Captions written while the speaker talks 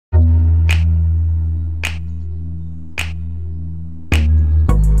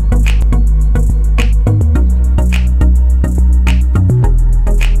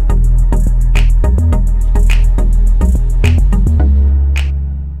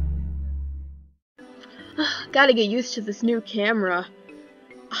Gotta get used to this new camera.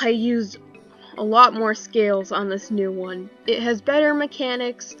 I used a lot more scales on this new one. It has better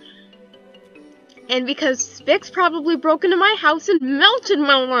mechanics. And because Spix probably broke into my house and melted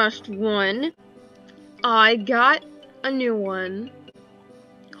my last one, I got a new one.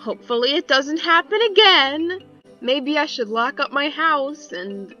 Hopefully it doesn't happen again. Maybe I should lock up my house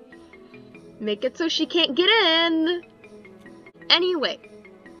and make it so she can't get in. Anyway,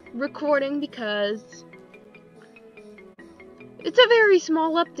 recording because it's a very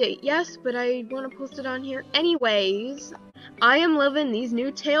small update, yes, but I want to post it on here. Anyways, I am loving these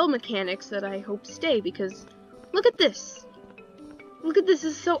new tail mechanics that I hope stay because look at this. Look at this,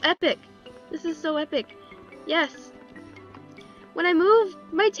 this is so epic. This is so epic. Yes. When I move,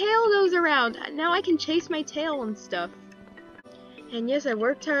 my tail goes around. Now I can chase my tail and stuff. And yes, I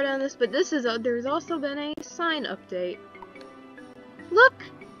worked hard on this, but there's also been a sign update. Look!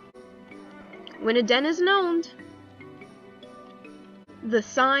 When a den is owned, the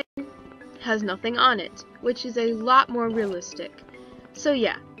sign has nothing on it, which is a lot more realistic. So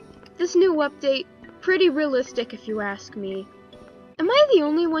yeah, this new update, pretty realistic if you ask me. Am I the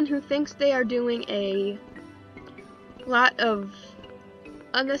only one who thinks they are doing a lot of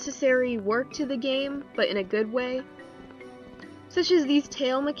unnecessary work to the game, but in a good way? Such as these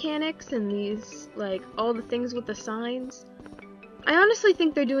tail mechanics and these, like, all the things with the signs. I honestly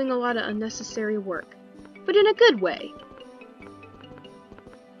think they're doing a lot of unnecessary work, but in a good way.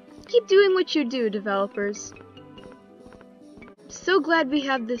 Keep doing what you do, developers. So glad we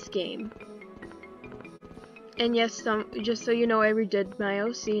have this game. And yes, just so you know, I redid my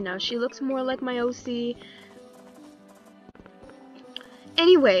OC. Now she looks more like my OC.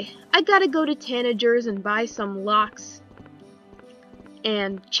 Anyway, I gotta go to Tanagers and buy some locks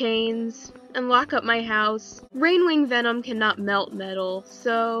and chains and lock up my house. Rain-Wing venom cannot melt metal,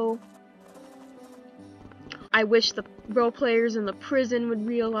 so I wish the role players in the prison would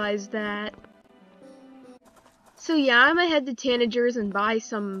realize that. So yeah, I'm gonna head to Tanagers and buy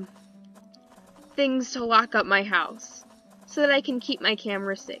some things to lock up my house so that I can keep my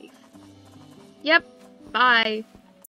camera safe. Yep, bye.